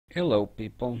Hello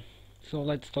people, so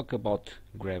let's talk about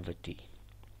gravity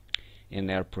and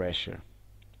air pressure.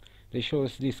 They show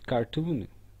us this cartoon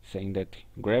saying that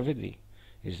gravity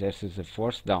exerts a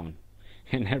force down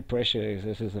and air pressure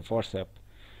exerts a force up,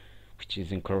 which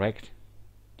is incorrect.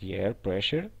 The air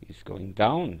pressure is going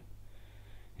down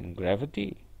and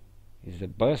gravity is a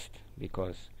bust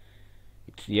because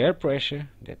it's the air pressure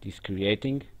that is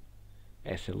creating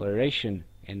acceleration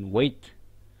and weight,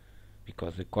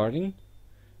 because according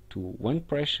to 1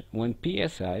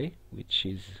 psi, which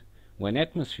is 1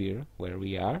 atmosphere where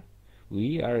we are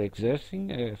exerting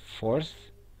a force,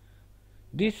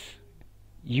 this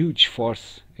huge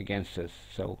force against us.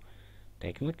 So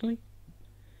technically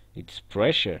it's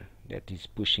pressure that is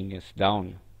pushing us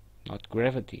down, not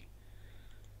gravity.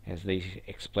 As they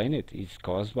explain it, is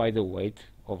caused by the weight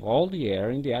of all the air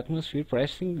in the atmosphere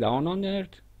pressing down on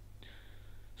Earth.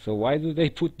 So why do they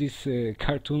put this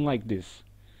cartoon like this?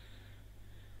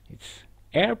 It's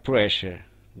air pressure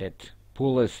that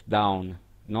pulls us down,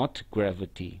 not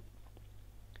gravity.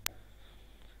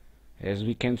 As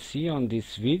we can see on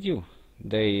this video,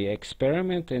 they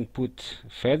experiment and put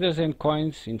feathers and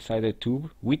coins inside a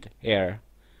tube with air.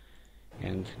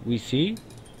 And we see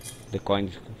the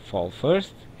coins fall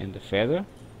first and the feather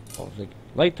falls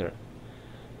later.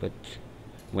 But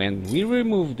when we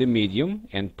remove the medium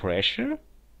and pressure,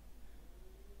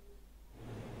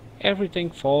 everything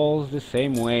falls the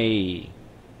same way.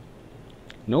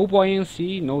 No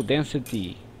buoyancy, no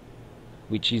density,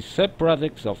 which is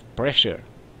subproducts of pressure,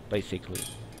 basically.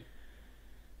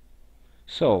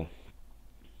 So,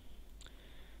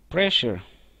 pressure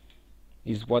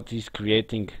is what is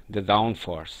creating the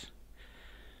downforce.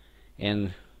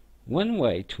 And one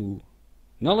way to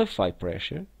nullify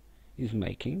pressure is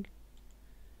making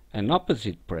an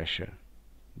opposite pressure,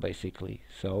 basically.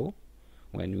 So,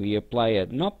 when we apply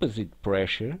an opposite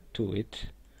pressure to it,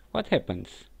 what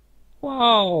happens?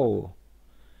 Wow!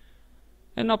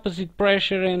 An opposite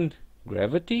pressure and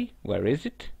gravity? Where is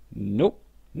it? Nope,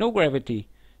 no gravity.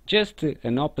 Just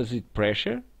an opposite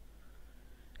pressure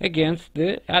against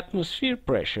the atmosphere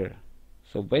pressure.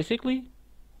 So basically,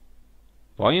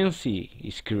 buoyancy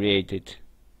is created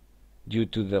due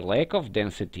to the lack of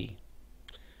density.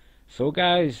 So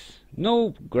guys,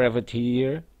 no gravity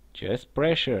here, just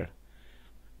pressure.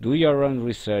 Do your own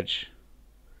research.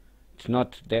 It's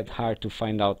not that hard to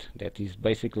find out that is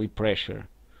basically pressure.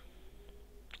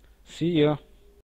 See ya.